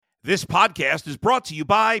This podcast is brought to you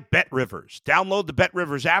by BetRivers. Download the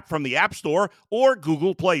BetRivers app from the App Store or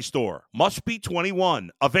Google Play Store. Must be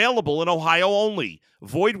 21. Available in Ohio only.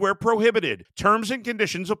 Void where prohibited. Terms and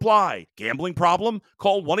conditions apply. Gambling problem?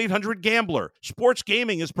 Call 1-800-GAMBLER. Sports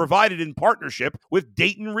gaming is provided in partnership with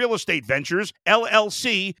Dayton Real Estate Ventures,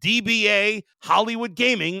 LLC, DBA, Hollywood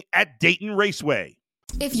Gaming at Dayton Raceway.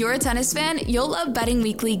 If you're a tennis fan, you'll love Betting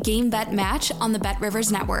Weekly Game Bet Match on the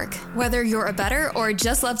BetRivers Network. Whether you're a bettor or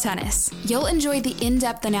just love tennis, you'll enjoy the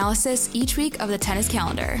in-depth analysis each week of the tennis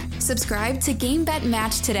calendar. Subscribe to Game Bet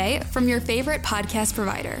Match today from your favorite podcast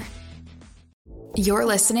provider. You're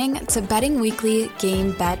listening to Betting Weekly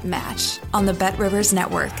Game Bet Match on the BetRivers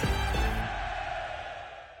Network.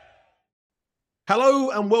 Hello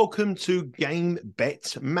and welcome to Game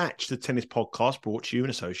Bet Match, the tennis podcast brought to you in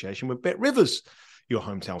association with BetRivers, your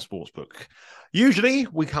hometown sportsbook. Usually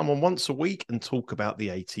we come on once a week and talk about the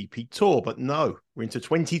ATP Tour, but no, we're into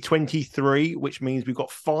 2023, which means we've got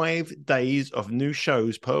 5 days of new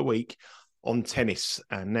shows per week on tennis.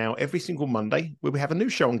 And now every single Monday we have a new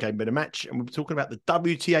show on Game Bet Match, and we'll be talking about the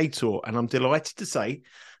WTA Tour. And I'm delighted to say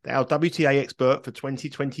that our WTA expert for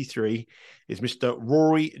 2023 is Mr.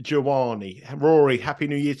 Rory Jiwani. Rory, Happy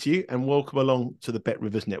New Year to you and welcome along to the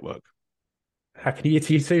BetRivers Network. Happy New Year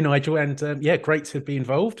to you too, Nigel. And great to be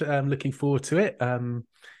involved. Looking forward to it.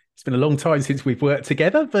 It's been a long time since we've worked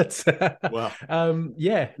together, but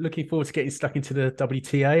looking forward to getting stuck into the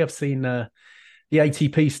WTA. I've seen the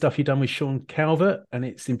ATP stuff you've done with Sean Calvert, and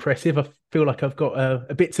it's impressive. I feel like I've got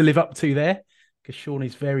a bit to live up to there because Sean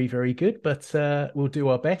is very, very good, but we'll do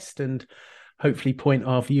our best and hopefully point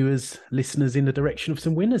our viewers, listeners in the direction of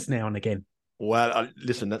some winners now and again. Well,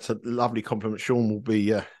 listen, that's a lovely compliment. Sean will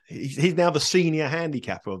be, he's now the senior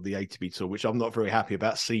handicapper of the ATP Tour, which I'm not very happy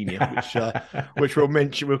about senior, which we'll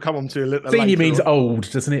mention, we'll come on to a little senior later means on.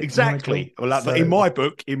 Old, doesn't it? Exactly. Well, so in my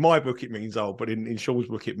book, it means old, but in Sean's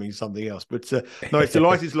book, it means something else. But no, it's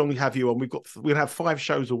delighted as long as we have you on. We'll have 5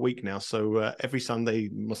 shows a week now. So every Sunday,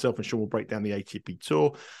 myself and Sean will break down the ATP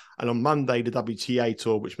Tour. And on Monday, the WTA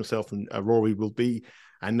Tour, which myself and Rory will be.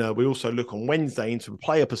 And we also look on Wednesday into a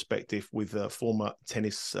player perspective with former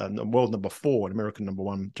tennis world number 4 and American number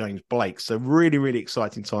 1, James Blake. So really, really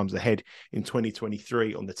exciting times ahead in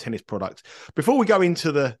 2023 on the tennis product. Before we go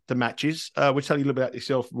into the matches, we'll tell you a little bit about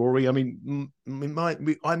yourself, Rory. I mean,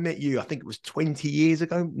 I met you, I think it was 20 years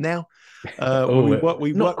ago now. We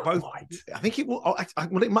worked both. I think it was,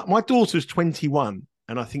 my daughter's 21.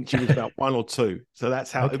 And I think she was about 1 or 2. So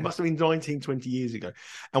that's how it must have been 19, 20 years ago.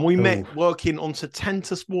 And we met working on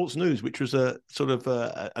Setanta Sports News, which was a sort of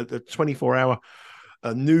a 24-hour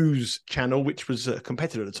news channel, which was a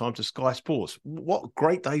competitor at the time to Sky Sports. What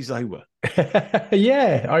great days they were.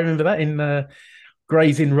 Yeah, I remember that in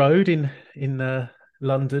Gray's Inn Road in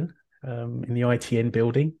London, in the ITN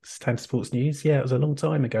building, Setanta Sports News. Yeah, it was a long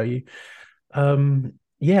time ago. I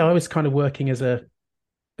was kind of working as a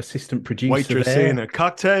assistant producer, waitress there. In a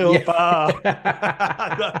cocktail bar,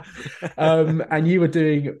 and you were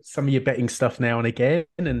doing some of your betting stuff now and again,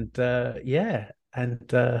 and it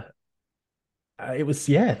was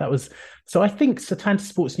that was so. I think Setanta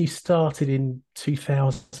Sports News started in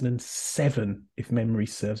 2007, if memory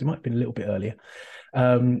serves. It might have been a little bit earlier,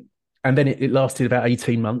 and then it lasted about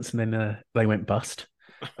 18 months, and then they went bust,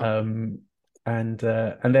 and then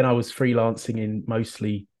I was freelancing in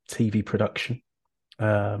mostly TV production.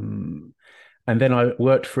 And then I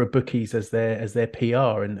worked for a bookies as their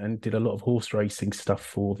PR and did a lot of horse racing stuff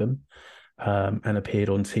for them, and appeared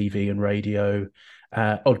on TV and radio,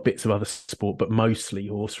 odd bits of other sport, but mostly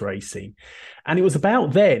horse racing. And it was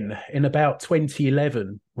about then, in about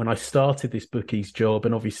 2011, when I started this bookies job.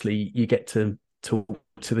 And obviously you get to talk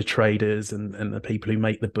to the traders and the people who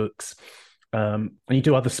make the books. And you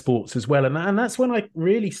do other sports as well. And that's when I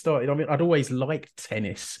really started. I mean, I'd always liked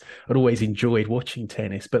tennis. I'd always enjoyed watching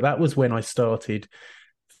tennis. But that was when I started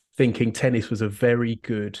thinking tennis was a very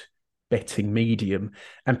good betting medium,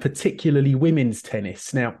 and particularly women's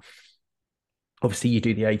tennis. Now, obviously, you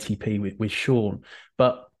do the ATP with Sean,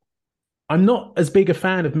 but I'm not as big a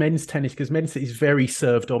fan of men's tennis because men's tennis is very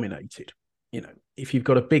serve dominated. You know, if you've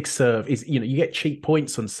got a big serve, you get cheap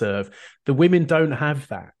points on serve. The women don't have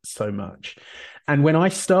that so much. And when I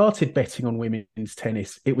started betting on women's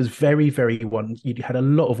tennis, it was very, very you had a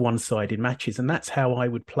lot of one-sided matches, and that's how I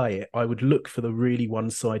would play it. I would look for the really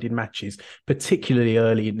one-sided matches, particularly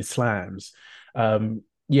early in the slams.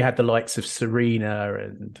 You had the likes of Serena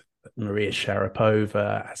and Maria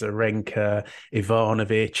Sharapova, Azarenka,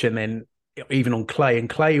 Ivanovic, and then even on clay. And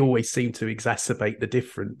clay always seemed to exacerbate the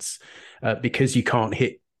difference because you can't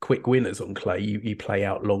hit quick winners on clay. You play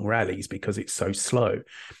out long rallies because it's so slow.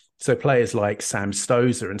 So players like Sam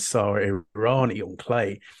Stosur and Sara Irani on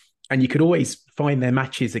clay, and you could always find their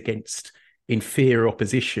matches against inferior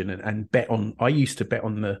opposition and bet on. I used to bet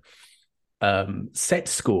on the set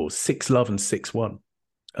scores 6-love and 6-1.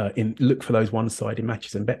 Look for those one-sided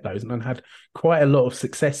matches and bet those, and had quite a lot of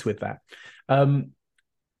success with that.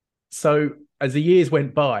 So as the years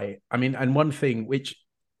went by, I mean, and one thing which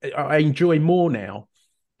I enjoy more now,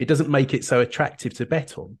 it doesn't make it so attractive to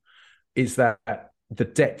bet on, is that the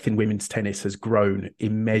depth in women's tennis has grown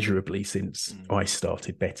immeasurably since I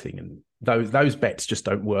started betting, and those bets just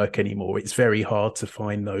don't work anymore. It's very hard to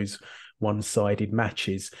find those one-sided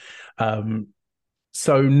matches.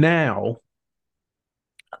 So now,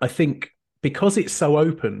 I think because it's so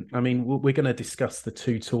open, I mean, we're going to discuss the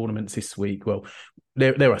 2 tournaments this week. Well,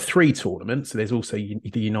 there are 3 tournaments. So there's also the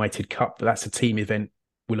United Cup, but that's a team event.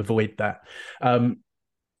 We'll avoid that.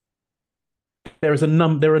 There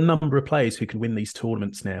are a number of players who can win these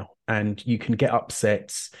tournaments now, and you can get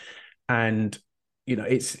upsets. And you know,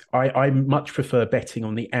 I much prefer betting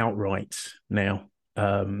on the outright now,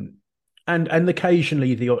 and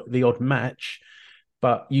occasionally the odd match.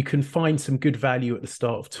 But you can find some good value at the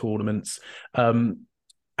start of tournaments. And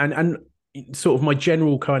sort of my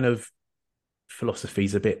general kind of philosophy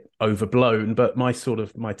is a bit overblown, but my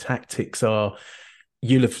tactics are,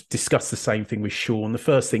 you'll have discussed the same thing with Sean. The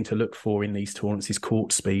first thing to look for in these tournaments is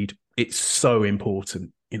court speed. It's so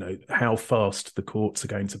important. You know, how fast the courts are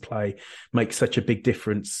going to play makes such a big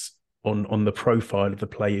difference on the profile of the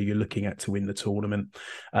player you're looking at to win the tournament.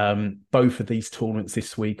 Both of these tournaments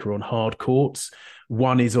this week are on hard courts.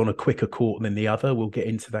 One is on a quicker court than the other. We'll get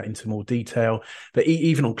into that into more detail. But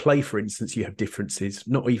even on clay, for instance, you have differences.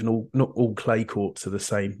 Not all clay courts are the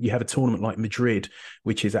same. You have a tournament like Madrid,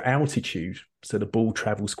 which is at altitude, so the ball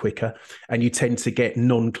travels quicker, and you tend to get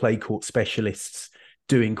non-clay court specialists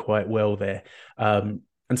doing quite well there. And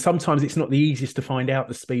sometimes it's not the easiest to find out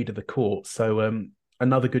the speed of the court. So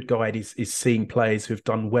another good guide is seeing players who have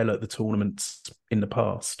done well at the tournaments in the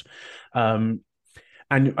past. And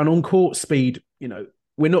on court speed, you know,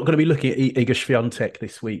 we're not going to be looking at Iga Swiatek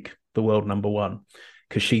this week, the world number 1,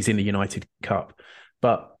 because she's in the United Cup.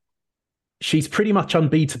 But she's pretty much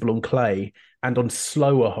unbeatable on clay and on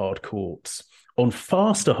slower hard courts. On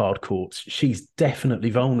faster hard courts, she's definitely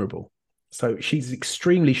vulnerable. So she's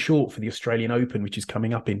extremely short for the Australian Open, which is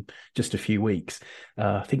coming up in just a few weeks.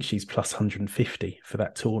 I think she's plus 150 for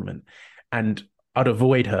that tournament. And I'd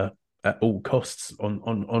avoid her at all costs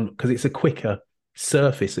on because it's a quicker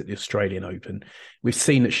surface at the Australian Open. We've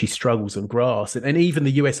seen that she struggles on grass, and even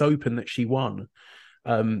the US Open that she won,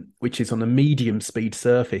 which is on a medium speed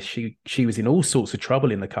surface, she was in all sorts of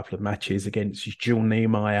trouble in a couple of matches against Jill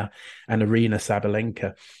Niemeyer and Arina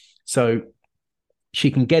Sabalenka. So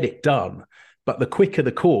she can get it done, but the quicker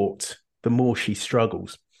the court, the more she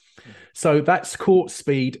struggles. So that's court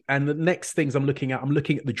speed. And the next things I'm looking at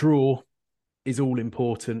the draw is all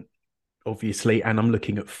important, obviously, and I'm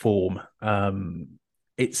looking at form.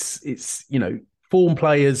 It's you know, form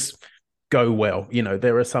players go well. You know,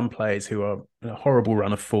 there are some players who are in a horrible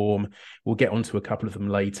run of form. We'll get onto a couple of them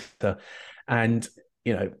later. And,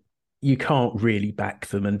 you know, you can't really back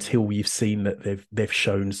them until you've seen that they've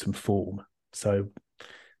shown some form. So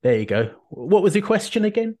there you go. What was your question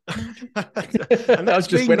again? And that's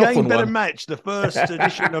just been went off Game on Better one. Match, the first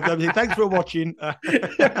edition of WTA. Thanks for watching.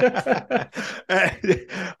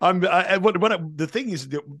 The thing is,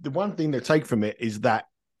 the one thing to take from it is that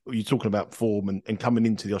you're talking about form and coming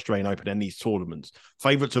into the Australian Open and these tournaments.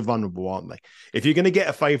 Favourites are vulnerable, aren't they? If you're going to get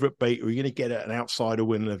a favourite beat or you're going to get an outsider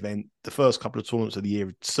win an event, the first couple of tournaments of the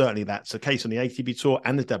year, certainly that's the case on the ATP Tour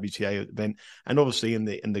and the WTA event, and obviously in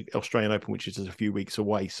the Australian Open, which is just a few weeks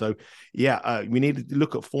away. So, yeah, we need to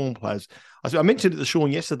look at form players. I mentioned it to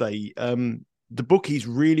Sean yesterday. The bookies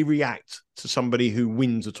really react to somebody who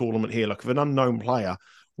wins a tournament here. Like if an unknown player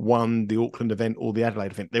won the Auckland event or the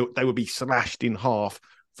Adelaide event, they would be slashed in half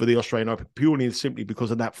for the Australian Open, purely and simply because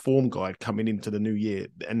of that form guide coming into the new year.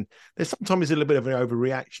 And there's sometimes a little bit of an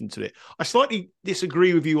overreaction to it. I slightly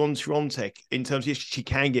disagree with you on Swiatek in terms of she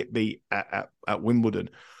can get beat at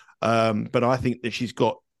Wimbledon. But I think that she's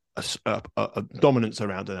got a dominance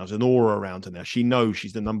around her now. There's an aura around her now. She knows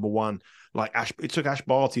she's the number one. Like it took Ash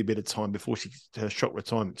Barty a bit of time before her shock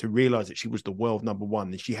retirement to realise that she was the world number one,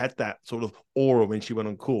 and she had that sort of aura when she went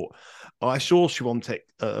on court. I saw Swiatek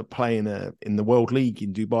playing in the World League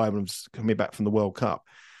in Dubai when I was coming back from the World Cup,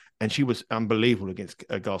 and she was unbelievable against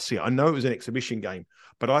Garcia. I know it was an exhibition game,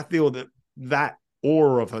 but I feel that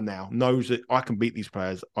aura of her now, knows that I can beat these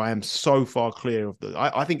players. I am so far clear of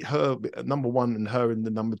I think her number one and her in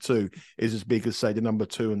the number two is as big as, say, the number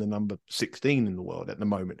two and the number 16 in the world at the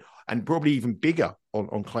moment, and probably even bigger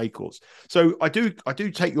on clay courts. So I do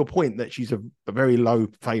take your point that she's a very low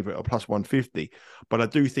favourite of plus 150, but I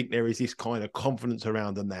do think there is this kind of confidence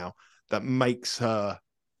around her now that makes her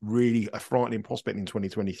really a frightening prospect in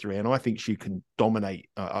 2023, and I think she can dominate.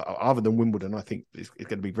 Other than Wimbledon, I think it's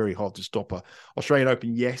going to be very hard to stop her. Australian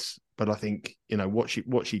Open, yes, but I think what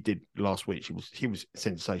she did last week, she was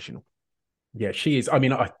sensational. Yeah, she is. I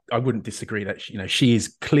mean, I wouldn't disagree that she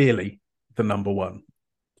is clearly the number one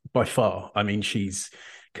by far. I mean, she's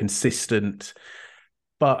consistent,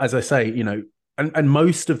 but as I say, and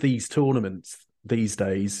most of these tournaments these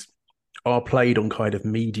days are played on kind of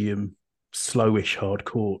medium, slowish hard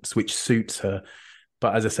courts, which suits her.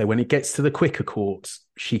 But as I say, when it gets to the quicker courts,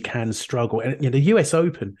 she can struggle. And the US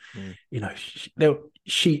Open,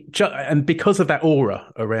 and because of that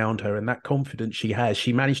aura around her and that confidence she has,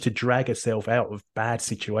 she managed to drag herself out of bad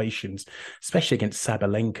situations, especially against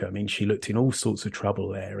Sabalenka. I mean, she looked in all sorts of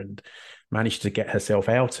trouble there and managed to get herself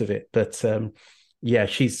out of it. But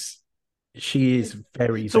she is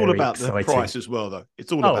very, it's all very about exciting. The price as well, though.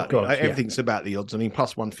 It's all about everything's about the odds. I mean,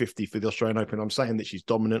 plus 150 for the Australian Open. I'm saying that she's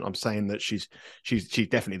dominant. I'm saying that she's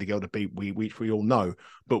definitely the girl to beat. We all know.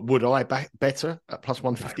 But would I bet her at plus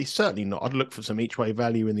 150? No. Certainly not. I'd look for some each way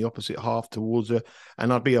value in the opposite half towards her,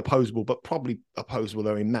 and I'd be opposable, but probably opposable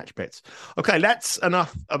though in match bets. Okay, that's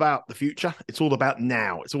enough about the future. It's all about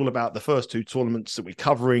now. It's all about the first two tournaments that we're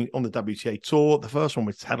covering on the WTA tour. The first one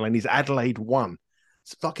with Adelaide is Adelaide 1.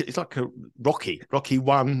 It's like a Rocky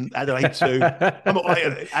 1, Adelaide 2,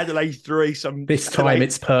 Adelaide 3. This time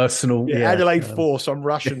it's personal. Yeah, Adelaide 4. Some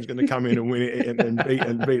Russian's going to come in and win it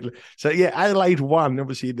and beat. So yeah, Adelaide 1.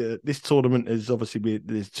 Obviously, this tournament is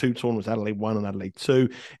there's two tournaments, Adelaide 1 and Adelaide 2.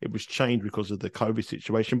 It was changed because of the COVID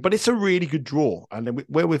situation, but it's a really good draw. And then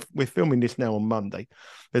where we're filming this now on Monday,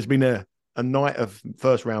 there's been a night of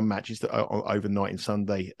first round matches that are overnight and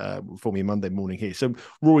Sunday for me Monday morning here. So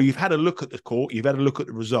Rory, you've had a look at the court, you've had a look at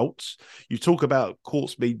the results. You talk about court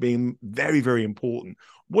speed being very, very important.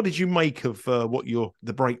 What did you make of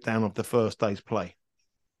the breakdown of the first day's play?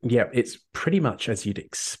 Yeah, it's pretty much as you'd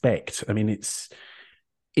expect. I mean, it's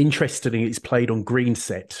interesting. It's played on green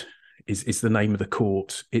set is the name of the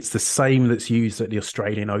court. It's the same that's used at the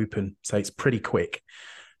Australian Open. So it's pretty quick.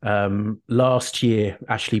 Last year,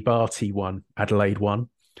 Ashley Barty won Adelaide 1,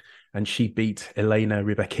 and she beat Elena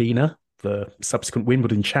Rybakina, the subsequent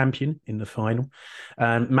Wimbledon champion, in the final.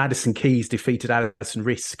 Madison Keys defeated Alison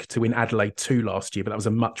Risk to win Adelaide 2 last year, but that was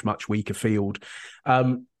a much, much weaker field.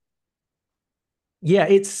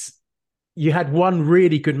 You had one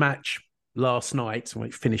really good match last night,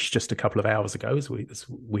 it finished just a couple of hours ago, as we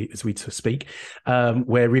speak,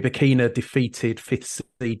 where Rybakina defeated fifth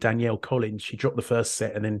seed Danielle Collins. She dropped the first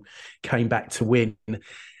set and then came back to win.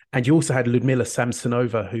 And you also had Ludmila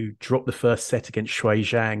Samsonova, who dropped the first set against Shui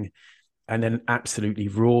Zhang and then absolutely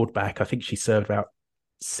roared back. I think she served about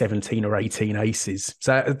 17 or 18 aces.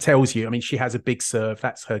 So it tells you, I mean, she has a big serve.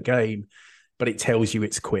 That's her game, but it tells you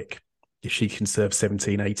it's quick if she can serve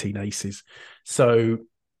 17, 18 aces. So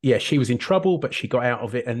yeah, she was in trouble, but she got out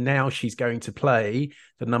of it. And now she's going to play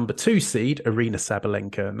the number 2 seed, Aryna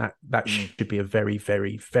Sabalenka. And that should be a very,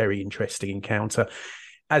 very, very interesting encounter.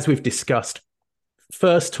 As we've discussed,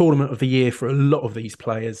 first tournament of the year for a lot of these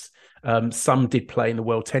players. Some did play in the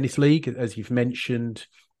World Tennis League, as you've mentioned.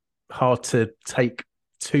 Hard to take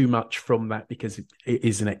too much from that because it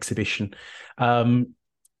is an exhibition.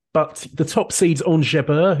 But the top seeds, Ons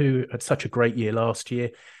Jabeur, who had such a great year last year,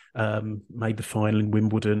 made the final in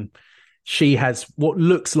Wimbledon. She has what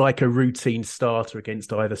looks like a routine starter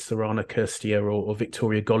against either Sorana Cîrstea or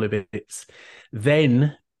Victoria Golubic.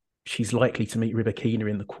 Then she's likely to meet Rybakina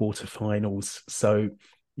in the quarterfinals. So,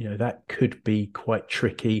 that could be quite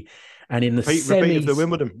tricky. And in the semis...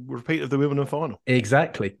 Repeat of the Wimbledon final.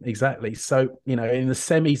 Exactly. So, in the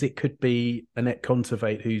semis, it could be Annette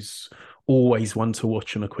Kontaveit, who's always one to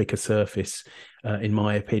watch on a quicker surface, in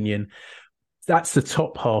my opinion. That's the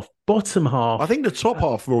top half. Bottom half... I think the top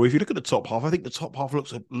half, Rory, if you look at the top half, I think the top half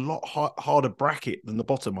looks a lot harder bracket than the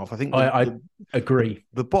bottom half. I think I agree.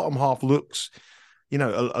 The bottom half looks,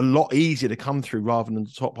 a lot easier to come through rather than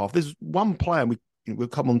the top half. There's one player, we'll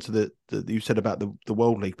come on to the you said about the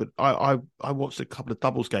World League, but I watched a couple of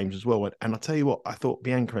doubles games as well. And I tell you what, I thought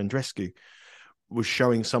Bianca Andreescu was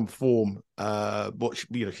showing some form.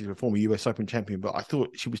 She's a former US Open champion, but I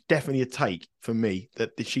thought she was definitely a take for me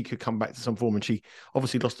that she could come back to some form. And she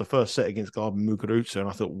obviously lost the first set against Garbiñe Muguruza, and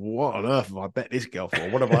I thought, what on earth have I bet this girl for?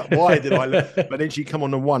 Why did I? But then she come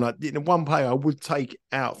on the one. One player I would take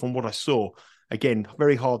out from what I saw. Again,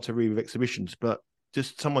 very hard to read with exhibitions, but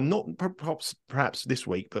just someone not perhaps this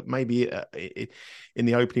week, but maybe in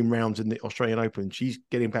the opening rounds in the Australian Open, she's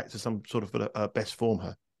getting back to some sort of best form.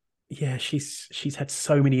 Her. Yeah, she's had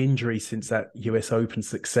so many injuries since that US Open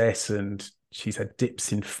success, and she's had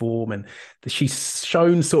dips in form, and she's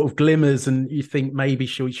shown sort of glimmers, and you think maybe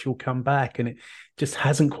she'll come back, and it just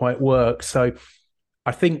hasn't quite worked. So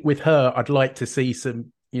I think with her, I'd like to see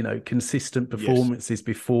some, consistent performances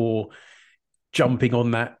before jumping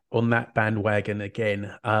on that bandwagon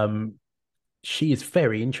again. She is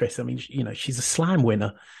very interesting. I mean, she's a slam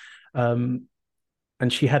winner.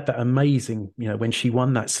 And she had that amazing, when she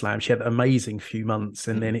won that slam, she had that amazing few months,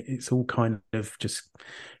 and then it's all kind of just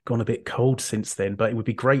gone a bit cold since then. But it would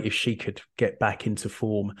be great if she could get back into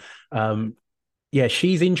form.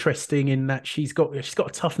 She's interesting in that she's got a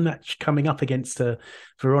tough match coming up against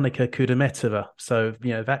Veronika Kudermetova. So,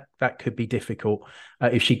 that could be difficult.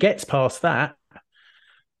 If she gets past that,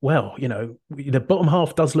 well, the bottom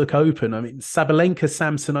half does look open. I mean, Sabalenka,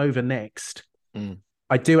 Samsonova next.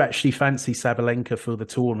 I do actually fancy Sabalenka for the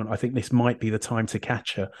tournament. I think this might be the time to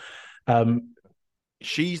catch her.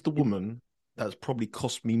 She's the woman that's probably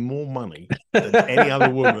cost me more money than any other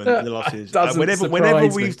woman in the last years.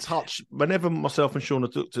 Whenever myself and Sean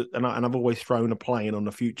have looked at, and I've always thrown a play in on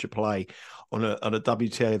a future play on a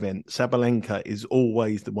WTA event, Sabalenka is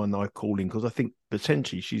always the one that I call in because I think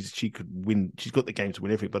potentially she could win. She's got the game to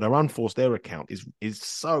win everything, but her unforced error count is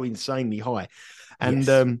so insanely high.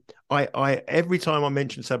 And I every time I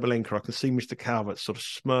mention Sabalenka, I can see Mr. Calvert sort of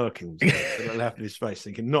smirking to the left of his face,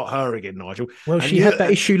 thinking, "Not her again, Nigel." Well, she had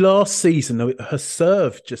that issue last season. Her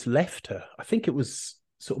serve just left her. I think it was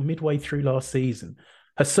sort of midway through last season.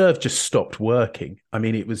 Her serve just stopped working. I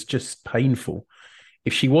mean, it was just painful.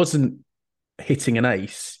 If she wasn't hitting an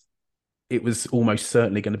ace, it was almost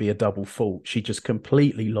certainly going to be a double fault. She just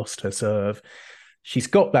completely lost her serve. She's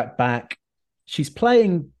got that back. She's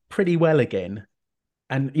playing pretty well again.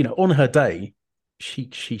 And, on her day, she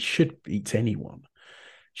should beat anyone.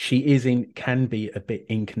 She can be a bit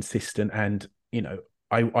inconsistent. And,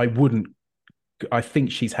 I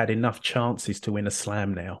think she's had enough chances to win a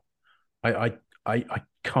slam now. I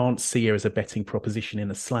can't see her as a betting proposition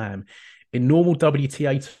in a slam. In normal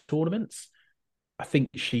WTA tournaments, I think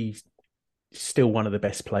she's still one of the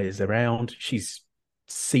best players around. She's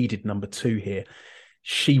seeded number 2 here.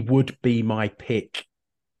 She would be my pick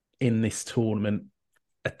in this tournament.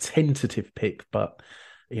 A tentative pick, but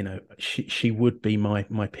she would be my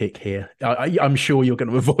pick here. I'm sure you're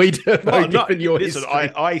going to avoid her.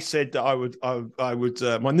 I said that I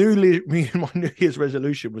would. My New Year's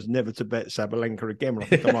resolution was never to bet Sabalenka again. I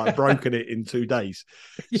think I might have broken it in 2 days.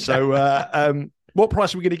 Yeah. So, what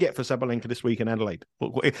price are we going to get for Sabalenka this week in Adelaide?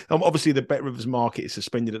 Obviously, the Bet Rivers market is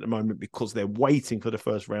suspended at the moment because they're waiting for the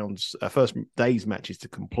first day's matches to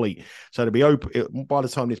complete. So to be open by the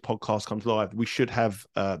time this podcast comes live, we should have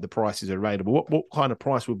the prices available. What kind of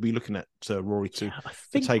price would we be looking at, Rory? I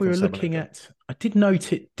think we were looking at. I did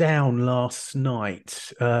note it down last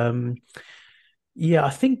night. I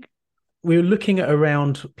think we were looking at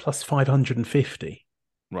around plus 550.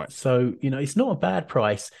 Right. So it's not a bad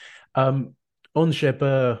price. Ons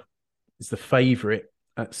Jabeur is the favourite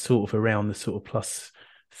at sort of around the sort of plus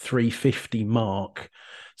 350 mark.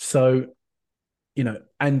 So,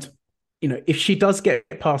 if she does get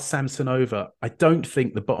past Samsonova, I don't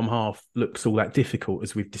think the bottom half looks all that difficult,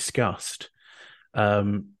 as we've discussed.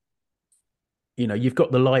 You've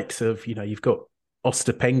got the likes of, you've got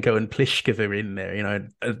Ostapenko and Pliskova in there,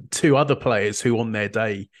 2 other players who on their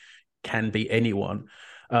day can beat anyone.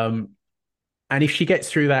 And if she gets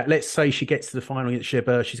through that, let's say she gets to the final against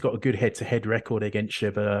Jabeur, she's got a good head-to-head record against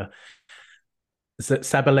Jabeur.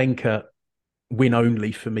 Sabalenka win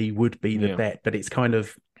only for me would be the bet, but it's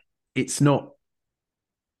not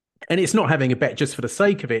having a bet just for the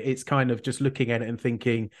sake of it. It's kind of just looking at it and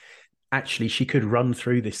thinking, actually, she could run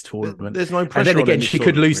through this tournament. There's no pressure. And then again, she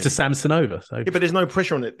could lose to Samsonova. So. Yeah, but there's no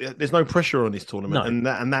pressure on it. There's no pressure on this tournament,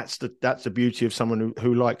 no. and that's the beauty of someone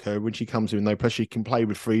who like her. When she comes in with no pressure, she can play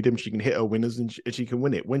with freedom. She can hit her winners, and she can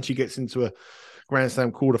win it. When she gets into a Grand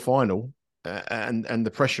Slam quarterfinal, and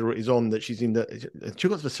the pressure is on that she's in she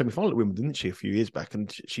got to the semi-final at Wimbledon, didn't she, a few years back,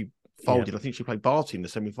 and she folded. Yeah. I think she played Barty in the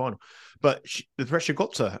semi-final, but the pressure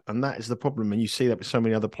got to her, and that is the problem. And you see that with so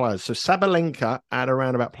many other players. So Sabalenka at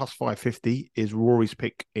around about plus 550 is Rory's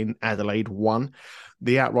pick in Adelaide 1.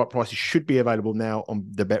 The outright prices should be available now on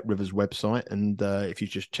the Bet Rivers website, and if you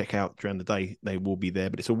just check out during the day, they will be there.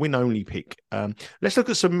 But it's a win-only pick. Let's look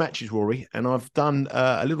at some matches, Rory, and I've done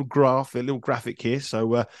a little graphic here,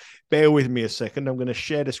 so bear with me a second. I'm going to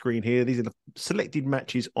share the screen here. These are the selected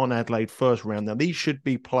matches on Adelaide first round. Now, these should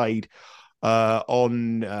be played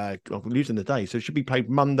I'm losing the day, so it should be played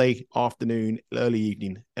Monday afternoon, early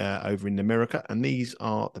evening over in America. And these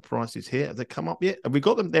are the prices here. Have they come up yet? Have we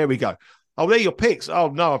got them? There we go. Oh, they're your picks. Oh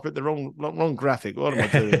no, I put the wrong graphic. What am I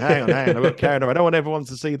doing? Hang on. I got carried away. I don't want everyone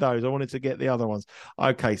to see those. I wanted to get the other ones.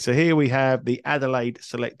 Okay, so here we have the Adelaide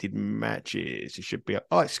selected matches. It should be up.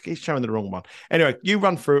 Oh, it's showing the wrong one. Anyway, you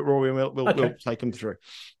run through it, Rory, and we'll take them through.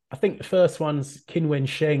 I think the first one's Qinwen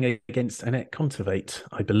Zheng against Annette Kontaveit,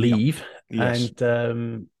 I believe. Yep. Yes.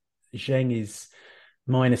 And Zheng is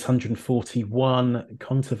minus 141.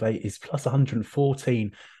 Kontaveit is plus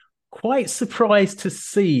 114. Quite surprised to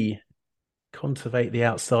see Kontaveit the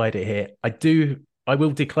outsider here. I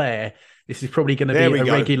will declare this is probably going to be a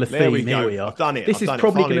regular theme. Here we are. I've done it. This is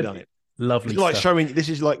probably going to be lovely. It's like showing. This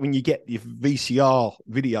is like when you get your VCR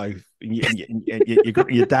video and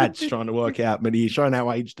your dad's trying to work out, but he's showing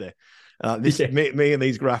our age there. Me and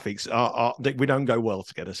these graphics we don't go well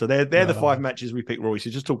together. So they're the five matches we picked, Rory. So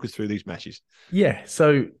just talk us through these matches. Yeah.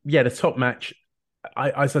 So the top match.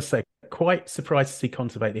 As I say, quite surprised to see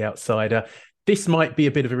Kontaveit the outsider. This might be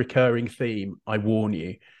a bit of a recurring theme, I warn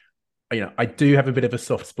you. I do have a bit of a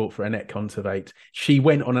soft spot for Annette Kontaveit. She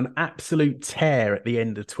went on an absolute tear at the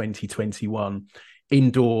end of 2021.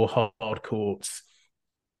 Indoor, hard courts,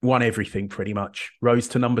 won everything pretty much. Rose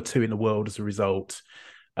to number 2 in the world as a result.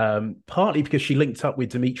 Partly because she linked up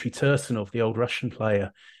with Dmitry Tursunov, the old Russian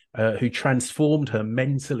player, who transformed her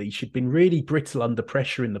mentally. She'd been really brittle under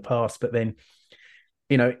pressure in the past, but then,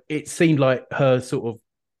 it seemed like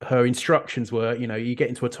her instructions were, you get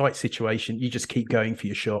into a tight situation, you just keep going for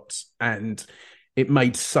your shots. And it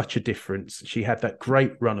made such a difference. She had that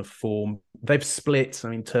great run of form. They've split. I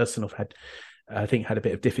mean, Tursunov had a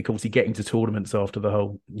bit of difficulty getting to tournaments after the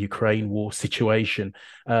whole Ukraine war situation.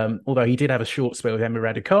 Although he did have a short spell with Emma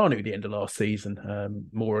Raducanu at the end of last season.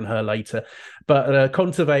 More on her later. But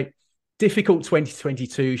Kontaveit, difficult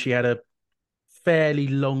 2022. She had a fairly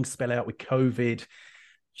long spell out with COVID.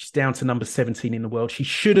 She's down to number 17 in the world. She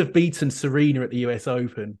should have beaten Serena at the US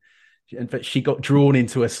Open, but she got drawn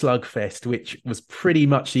into a slugfest, which was pretty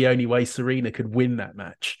much the only way Serena could win that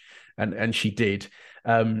match. And she did.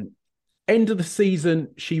 End of the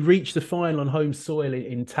season, she reached the final on home soil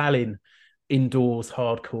in Tallinn, indoors,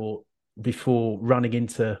 hard court, before running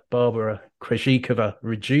into Barbara Krejcikova,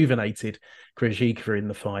 rejuvenated Krejcikova in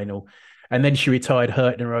the final. And then she retired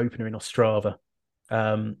hurt in her opener in Ostrava.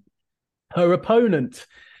 Her opponent,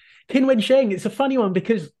 Qinwen Zheng, it's a funny one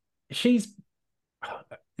because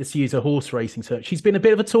let's use a horse racing term, she's been a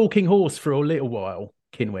bit of a talking horse for a little while,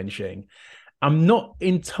 Qinwen Zheng. I'm not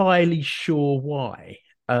entirely sure why.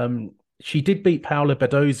 She did beat Paula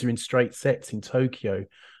Badoza in straight sets in Tokyo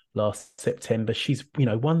last September. She's,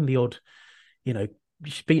 won the odd,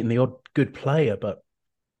 she's beaten the odd good player, but,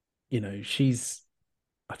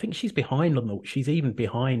 I think she's she's even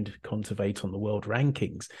behind Kontaveit on the world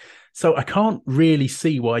rankings. So I can't really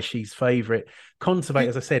see why she's favourite. Kontaveit,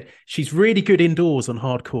 as I said, she's really good indoors on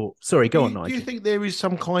hard court. Sorry, go on, Nigel. Do you think there is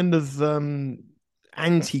some kind of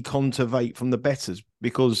anti-Kontaveit from the bettors?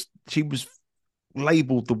 Because she was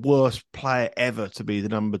labelled the worst player ever to be the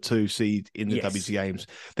number 2 seed in the WTA.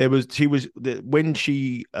 When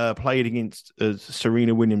she played against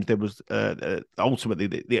Serena Williams, there was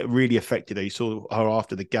ultimately it really affected her. You saw her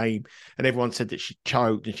after the game, and everyone said that she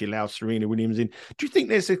choked and she allowed Serena Williams in. Do you think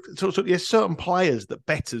there's certain players that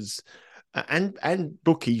bettors and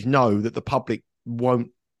bookies know that the public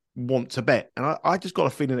won't want to bet? And I just got a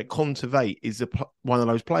feeling that Kontaveit is one of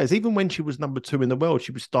those players. Even when she was number 2 in the world,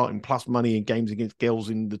 she was starting plus money in games against girls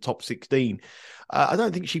in the top 16. I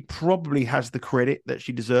don't think she probably has the credit that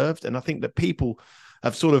she deserved. And I think that people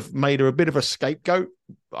have sort of made her a bit of a scapegoat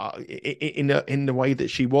in the way that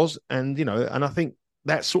she was. And, and I think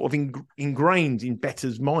that's sort of ingrained in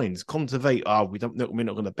bettors' minds. Kontaveit, we're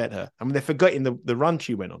not going to bet her. I mean, they're forgetting the run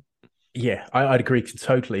she went on. Yeah, I'd agree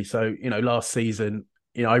totally. So, last season,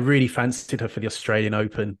 I really fancied her for the Australian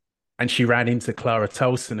Open, and she ran into Clara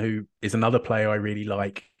Towson, who is another player I really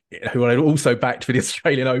like, who I also backed for the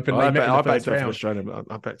Australian Open. I backed her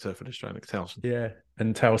for the Australian Towson. Yeah,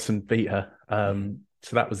 and Towson beat her.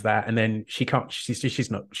 So that was that. And then she's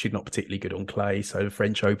not particularly good on clay, so the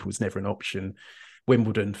French Open was never an option.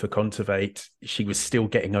 Wimbledon for Kontaveit, she was still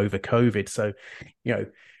getting over COVID. So,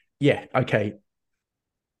 okay.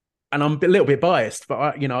 and I'm a little bit biased, but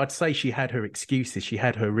I'd say she had her excuses. She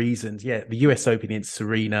had her reasons. Yeah, the US Open against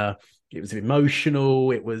Serena, it was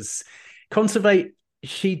emotional. It was Kontaveit.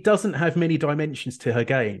 She doesn't have many dimensions to her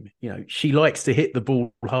game. She likes to hit the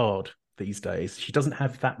ball hard these days. She doesn't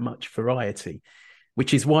have that much variety,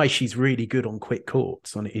 which is why she's really good on quick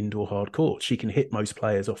courts, on indoor hard courts. She can hit most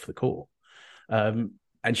players off the court. And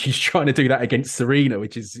she's trying to do that against Serena,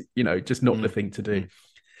 which is, just not the thing to do.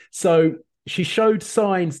 So she showed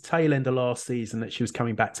signs tail end of last season that she was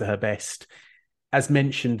coming back to her best. As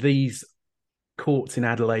mentioned, these courts in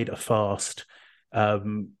Adelaide are fast.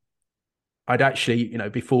 I'd actually,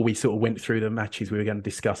 before we sort of went through the matches we were going to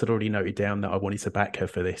discuss, I'd already noted down that I wanted to back her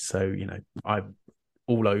for this. So, I'm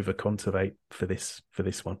all over Kontaveit for this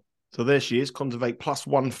one. So there she is, Kontaveit plus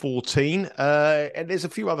 114. And there's a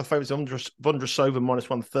few other favourites. Vondrasova minus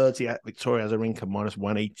 130, at Victoria Azarenka minus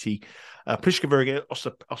 180. Pliskova against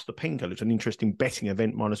Ostapenko. It's an interesting betting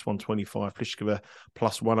event, minus 125. Pliskova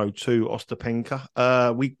plus 102,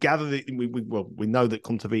 Ostapenko. We gather that we know that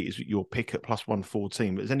Kontaveit is your pick at plus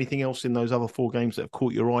 114. But is anything else in those other four games that have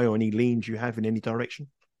caught your eye, or any leans you have in any direction?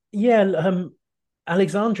 Yeah,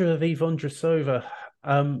 Alexandra v Vondrasova.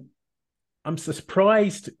 I'm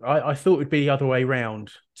surprised. I thought it would be the other way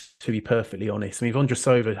round, to be perfectly honest. I mean,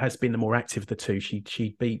 Vondrasova has been the more active of the two.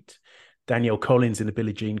 She beat Danielle Collins in the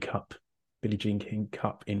Billie Jean King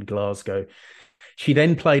Cup in Glasgow. She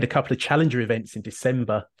then played a couple of challenger events in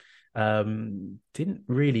December. Didn't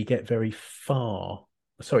really get very far.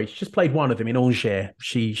 Sorry, she just played one of them in Angers.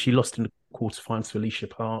 She lost in the quarterfinals to Alicia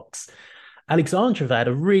Parks. Alexandra had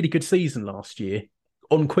a really good season last year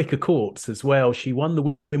on quicker courts as well. She won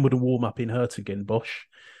the Wimbledon warm-up in Hertogenbosch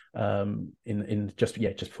just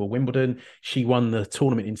before Wimbledon. She won the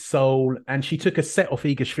tournament in Seoul, and she took a set off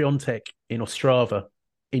Iga Swiatek in Ostrava,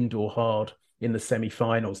 indoor hard, in the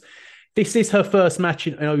semi-finals. This is her first match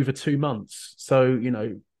in over 2 months. So,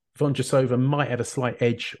 Vondrasova might have a slight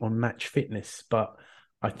edge on match fitness, but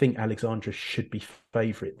I think Alexandra should be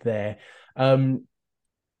favourite there. The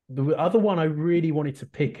other one I really wanted to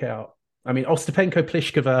pick out, I mean, Ostapenko,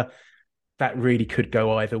 Pliskova, that really could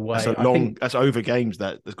go either way. That's over games.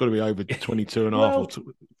 There's got to be over 22 and a half.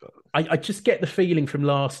 I just get the feeling from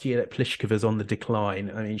last year that Pliskova's on the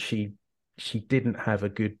decline. I mean, she didn't have a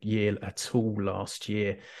good year at all last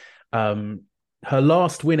year. Her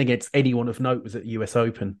last win against anyone of note was at the US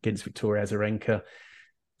Open against Victoria Azarenka.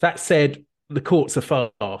 That said, the courts are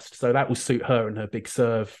fast, so that will suit her and her big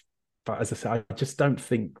serve. But as I said, I just don't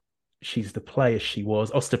think she's the player she was.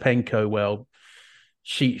 Ostapenko, well,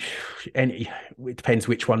 it depends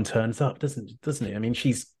which one turns up, doesn't it? I mean,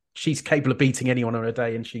 she's capable of beating anyone on her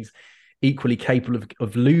day, and she's equally capable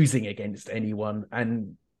of losing against anyone.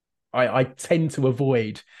 And I tend to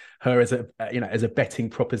avoid her as a betting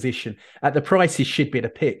proposition. At the prices should be at a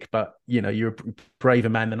pick, but you're a braver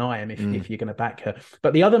man than I am if you're going to back her.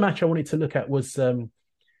 But the other match I wanted to look at was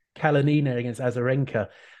Kalinina against Azarenka,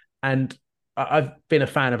 and I've been a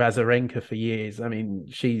fan of Azarenka for years. I mean,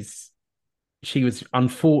 she was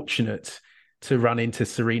unfortunate to run into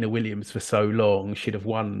Serena Williams for so long. She'd have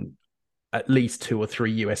won at least 2 or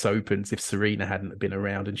 3 US Opens if Serena hadn't been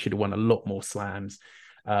around, and she'd have won a lot more slams.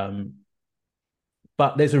 But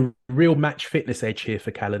there's a real match fitness edge here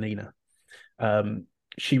for Kalinina.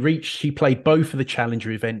 She played both of the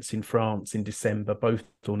challenger events in France in December, both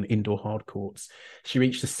on indoor hard courts. She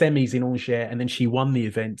reached the semis in Angers, and then she won the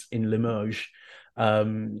event in Limoges.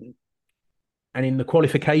 And in the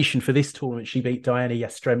qualification for this tournament, she beat Diana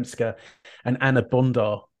Yastremska and Anna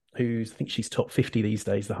Bondar, I think she's top 50 these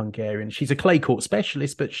days, the Hungarian. She's a clay court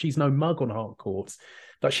specialist, but she's no mug on hard courts.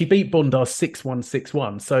 But she beat Bondar 6-1,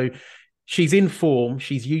 6-1. So she's in form.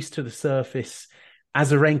 She's used to the surface.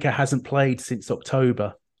 Azarenka hasn't played since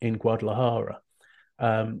October in Guadalajara.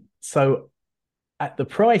 So at the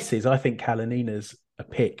prices, I think Kalinina's a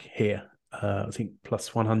pick here. I think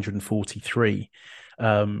plus 143.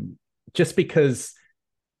 Just because,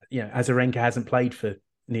 Azarenka hasn't played for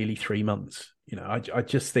nearly 3 months. I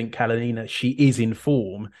just think Kalinina, she is in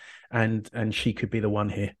form, and she could be the one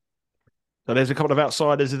here. So there's a couple of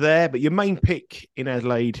outsiders there, but your main pick in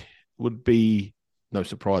Adelaide would be, no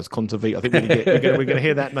surprise, Kontaveit. I think we're going to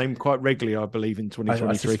hear that name quite regularly, I believe, in 2023.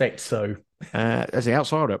 I suspect so. As the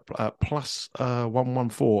outsider, plus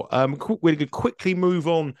 114. We're going to quickly move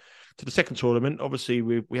on to the second tournament. Obviously,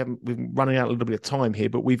 we've running out a little bit of time here,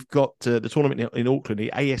 but we've got the tournament in Auckland,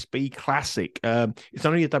 the ASB Classic. It's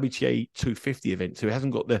only a WTA 250 event, so it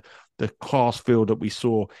hasn't got the class field that we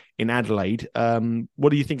saw in Adelaide. What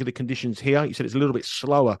do you think of the conditions here? You said it's a little bit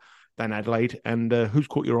slower than Adelaide. And who's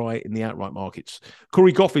caught your eye in the outright markets?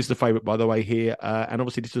 Corey Goff is the favourite, by the way, here. And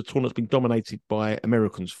obviously, this is a tournament that's been dominated by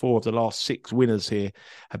Americans. 4 of the last 6 winners here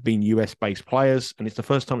have been US-based players. And it's the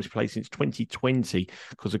first time it's played since 2020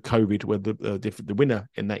 because of COVID, where the winner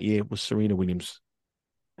in that year was Serena Williams.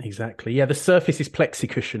 Exactly. Yeah, the surface is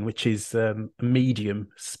plexicushion, which is a medium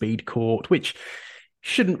speed court, which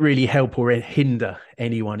shouldn't really help or hinder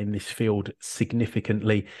anyone in this field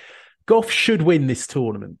significantly. Goff should win this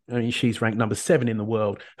tournament. I mean, she's ranked number 7 in the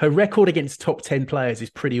world. Her record against top 10 players is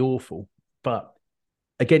pretty awful, but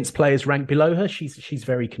against players ranked below her, she's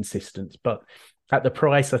very consistent. But at the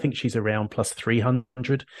price, I think she's around plus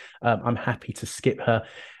 300. I'm happy to skip her.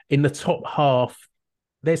 In the top half,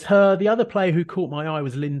 there's her. The other player who caught my eye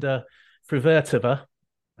was Linda Fruhvirtova.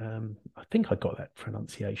 I think I got that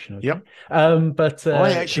pronunciation. Okay. Yep. But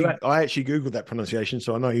I actually Googled that pronunciation,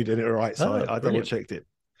 so I know you did it right. So I double checked it.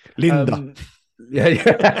 Linda.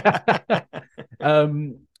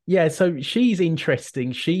 Yeah. So she's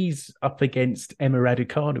interesting. She's up against Emma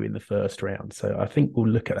Raducanu in the first round. So I think we'll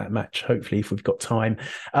look at that match, hopefully, if we've got time.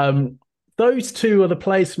 Those two are the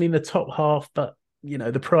players for me in the top half, but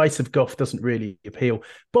the price of Goff doesn't really appeal.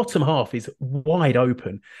 Bottom half is wide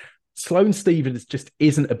open. Sloane Stephens just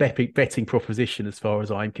isn't a betting proposition as far as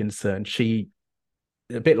I'm concerned. She,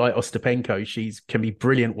 a bit like Ostapenko, can be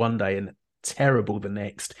brilliant one day and terrible the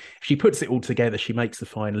next. If she puts it all together, she makes the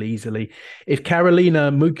final easily. If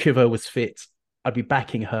Karolina Mukova was fit, I'd be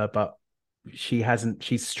backing her, but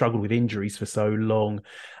she's struggled with injuries for so long.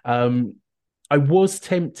 I was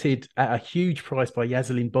tempted at a huge price by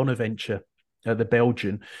Yaseline Bonaventure, the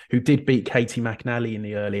Belgian, who did beat Katie McNally in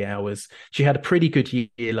the early hours. She had a pretty good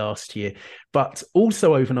year last year. But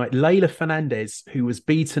also overnight, Leylah Fernandez, who was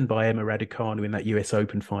beaten by Emma Raducanu in that US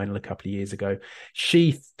Open final a couple of years ago,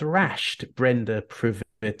 she thrashed Brenda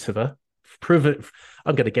Fruhvirtova.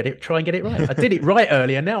 I'm going to try and get it right. I did it right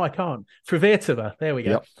earlier. Now I can't. Fruhvirtova. There we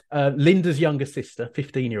go. Yep. Linda's younger sister,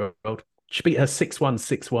 15-year-old. She beat her 6-1,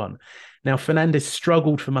 6-1. Now, Fernandez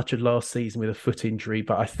struggled for much of last season with a foot injury,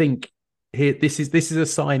 but I think here, this is a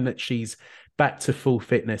sign that she's back to full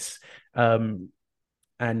fitness. I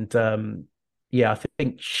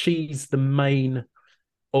think she's the main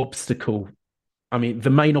obstacle. I mean, the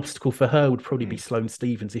main obstacle for her would probably be Sloane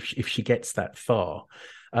Stephens if she gets that far.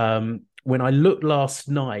 When I looked last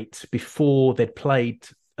night before they'd played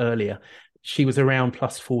earlier, she was around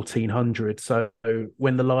plus 1,400. So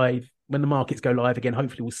when the markets go live again,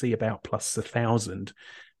 hopefully we'll see about plus 1,000,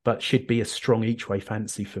 but should be a strong each way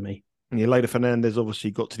fancy for me. Yeah, Leylah Fernandez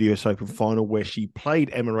obviously got to the US Open final where she played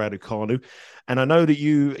Emma Raducanu. And I know that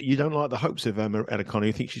you don't like the hopes of Emma Raducanu.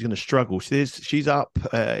 You think she's going to struggle. She's up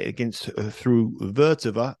against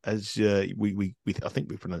Fruhvirtova, as I think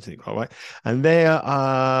we're pronouncing it quite right. And there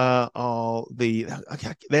are the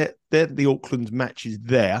Auckland matches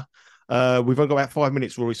there. We've only got about 5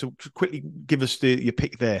 minutes, Rory. So quickly give us your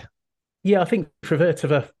pick there. Yeah, I think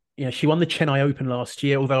Fruhvirtova, she won the Chennai Open last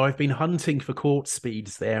year, although I've been hunting for court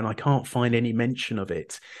speeds there and I can't find any mention of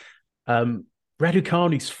it.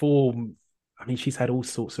 Raducanu's form, I mean, she's had all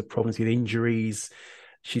sorts of problems with injuries.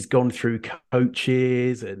 She's gone through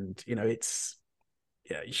coaches and,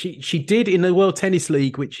 she did in the World Tennis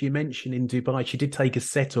League, which you mentioned in Dubai, she did take a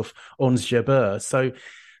set off Ons Jabeur. So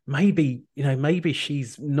maybe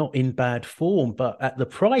she's not in bad form, but at the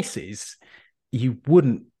prices, you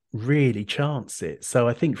wouldn't really chance it. So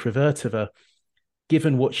I think Fruhvirtova,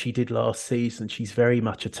 given what she did last season, she's very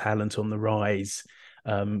much a talent on the rise.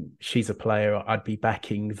 She's a player I'd be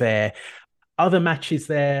backing there. Other matches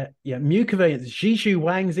there, Mukova, Zhizhu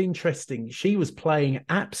Wang's interesting. She was playing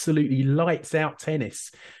absolutely lights out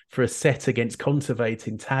tennis for a set against Kontaveit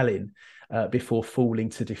in Tallinn before falling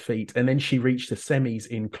to defeat. And then she reached the semis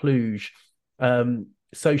in Cluj.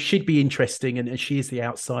 So she'd be interesting, and she is the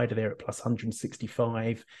outsider there at plus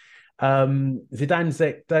 165.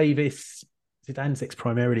 Zidansek Davis. Zidansek's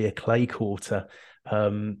primarily a clay courter,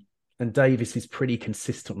 and Davis is pretty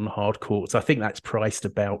consistent on hard courts. I think that's priced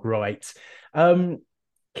about right.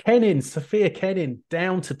 Sophia Kenin,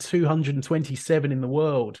 down to 227 in the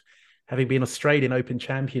world, having been Australian Open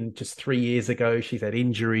champion just 3 years ago. She's had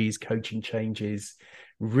injuries, coaching changes,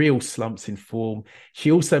 real slumps in form.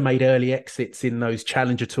 She also made early exits in those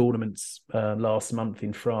challenger tournaments last month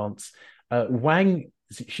in France.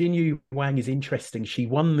 Xinyu Wang is interesting. She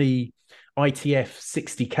won the ITF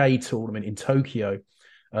 60K tournament in Tokyo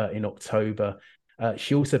in October.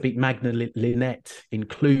 She also beat Magna Linette in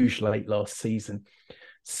Cluj late last season.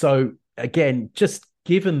 So again, just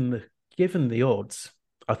given the odds,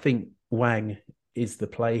 I think Wang is the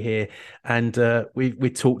play here. And we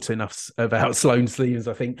talked enough about Sloane Stevens.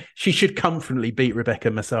 I think she should comfortably beat Rebecca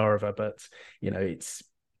Masarova, but it's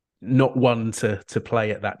not one to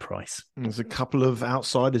play at that price. There's a couple of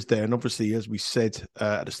outsiders there, and obviously, as we said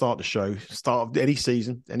at the start of the show, start of any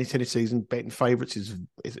season, any tennis season, betting favourites is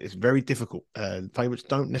very difficult. Favourites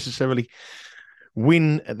don't necessarily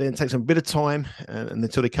win, and then it takes them a bit of time, and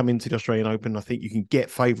until they come into the Australian Open, I think you can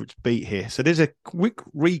get favourites beat here. So there's a quick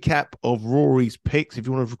recap of Rory's picks. If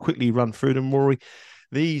you want to quickly run through them, Rory,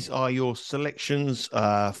 these are your selections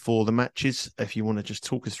for the matches. If you want to just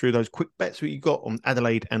talk us through those quick bets that you got on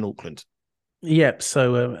Adelaide and Auckland. Yep.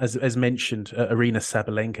 So as mentioned, Aryna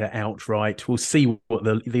Sabalenka outright. We'll see what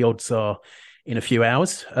the odds are in a few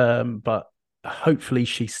hours, but hopefully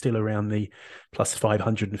she's still around the plus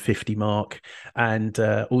 550 mark. And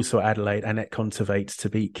also Adelaide, Annette Kontaveit to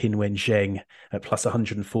beat Qinwen Zheng at plus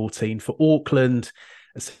 114. For Auckland,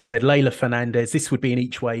 as I said, Leylah Fernandez, this would be an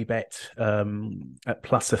each way bet at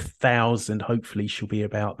plus 1,000. Hopefully she'll be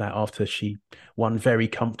about that after she won very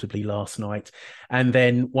comfortably last night. And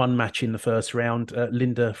then one match in the first round,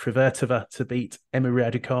 Linda Frivertova to beat Emma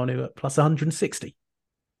Raducanu at plus 160.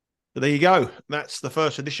 So there you go. That's the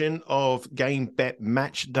first edition of Game Bet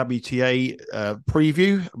Match WTA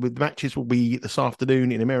preview. With matches will be this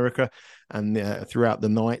afternoon in America and throughout the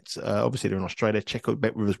night. Obviously, they're in Australia. Check out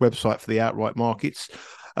Bet Rivers' website for the outright markets.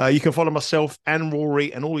 You can follow myself and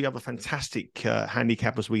Rory and all the other fantastic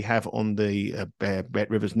handicappers we have on the Bet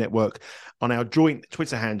Rivers network on our joint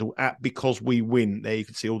Twitter handle at Because We Win. There you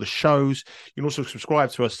can see all the shows. You can also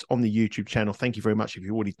subscribe to us on the YouTube channel. Thank you very much if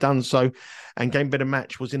you've already done so. And Game Better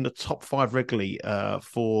Match was in the top 5 regularly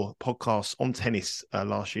for podcasts on tennis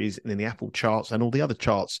last year in the Apple charts and all the other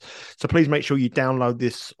charts. So please make sure you download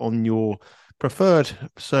this on your preferred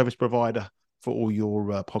service provider for all your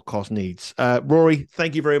podcast needs. Rory,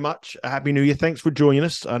 thank you very much. Happy New Year. Thanks for joining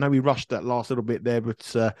us. I know we rushed that last little bit there,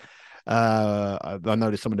 but I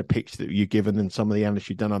noticed some of the picks that you've given and some of the analysis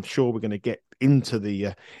you've done. I'm sure we're going to get into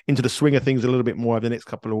the swing of things a little bit more over the next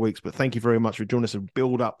couple of weeks. But thank you very much for joining us and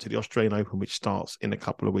build up to the Australian Open, which starts in a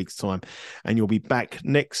couple of weeks' time. And you'll be back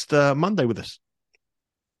next Monday with us.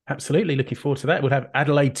 Absolutely. Looking forward to that. We'll have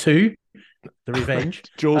Adelaide 2. The revenge.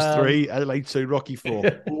 Jaws 3, Adelaide 2, Rocky 4.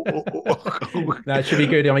 No, it should be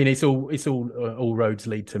good. I mean, it's all roads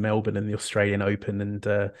lead to Melbourne and the Australian Open,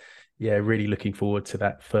 and really looking forward to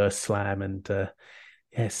that first slam and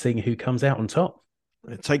seeing who comes out on top.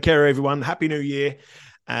 Take care, everyone. Happy New Year,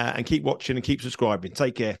 and keep watching and keep subscribing.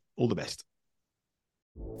 Take care. All the best.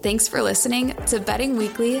 Thanks for listening to Betting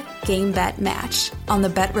Weekly Game Bet Match on the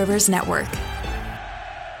Bet Rivers Network.